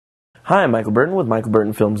Hi, I'm Michael Burton with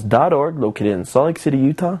MichaelBurtonFilms.org, located in Salt Lake City,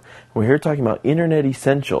 Utah. We're here talking about Internet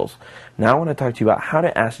Essentials. Now I want to talk to you about how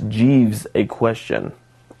to ask Jeeves a question.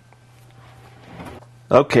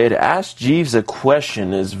 Okay, to ask Jeeves a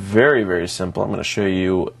question is very, very simple. I'm going to show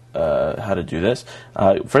you how to do this.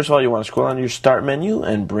 First of all, you want to scroll down to your Start menu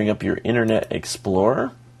and bring up your Internet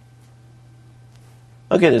Explorer.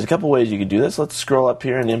 Okay, there's a couple ways you can do this. Let's scroll up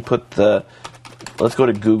here and input let's go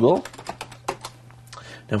to Google.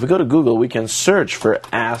 Now, if we go to Google, we can search for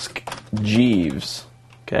Ask Jeeves,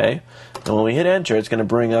 okay? And when we hit enter, it's going to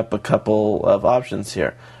bring up a couple of options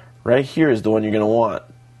here. Right here is the one you're going to want,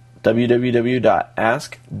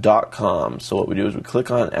 www.ask.com. So what we do is we click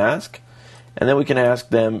on Ask, and then we can ask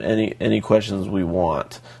them any questions we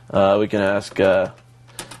want. We can ask,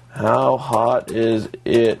 how hot is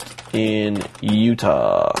it in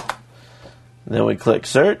Utah? And then we click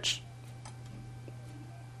Search.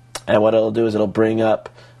 And what it'll do is it'll bring up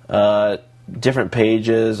different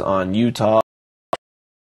pages on Utah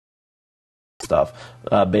stuff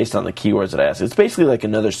based on the keywords that I asked. It's basically like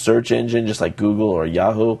another search engine, just like Google or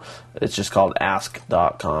Yahoo. It's just called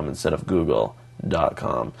ask.com instead of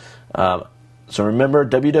google.com. So remember,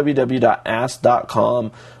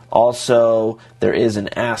 www.ask.com. Also, there is an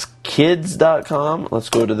askkids.com. Let's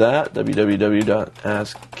go to that,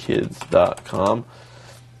 www.askkids.com.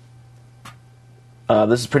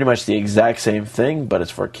 This is pretty much the exact same thing, but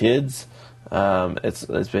it's for kids. It's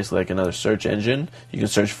basically like another search engine. You can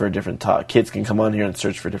search for different kids can come on here and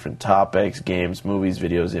search for different topics, games, movies,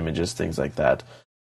 videos, images, things like that.